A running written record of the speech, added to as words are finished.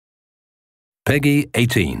Peggy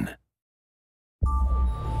 18.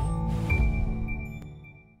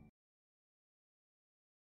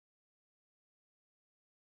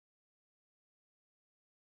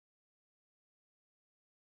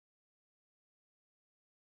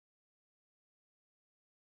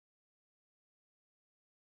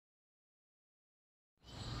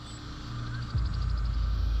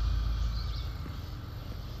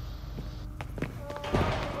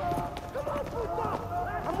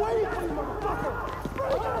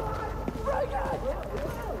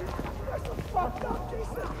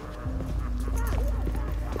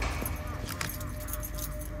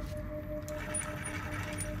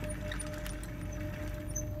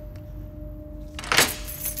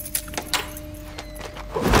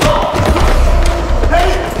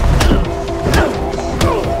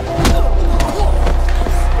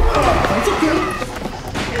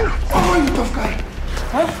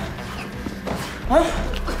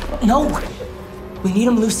 No! We need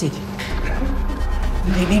him lucid.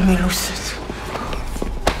 They need me lucid.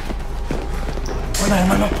 Hola,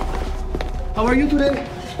 hermano. How are you today?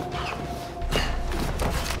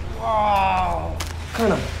 Wow. What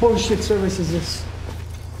kind of bullshit service is this?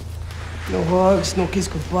 No hugs, no kiss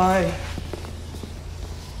goodbye.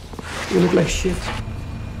 You look like shit.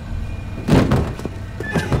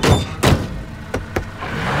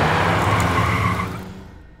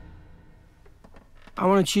 I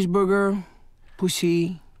want a cheeseburger,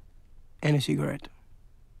 pussy, and a cigarette.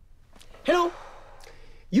 Hello.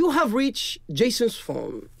 You have reached Jason's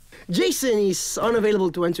phone. Jason is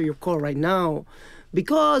unavailable to answer your call right now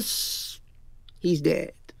because he's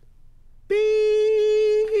dead.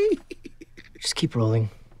 Beep. Just keep rolling.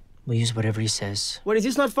 We'll use whatever he says. What, is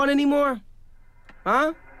this not fun anymore?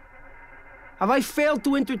 Huh? Have I failed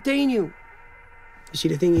to entertain you? You see,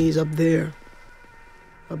 the thing is, up there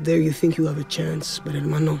you think you have a chance, but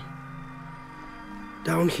hermano,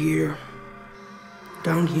 down here,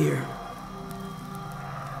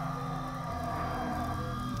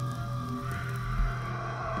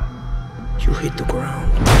 you hit the ground.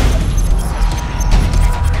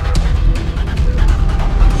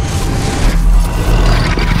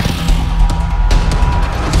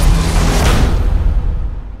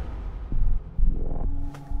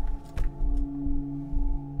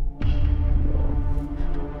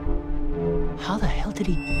 How the hell did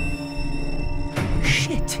he...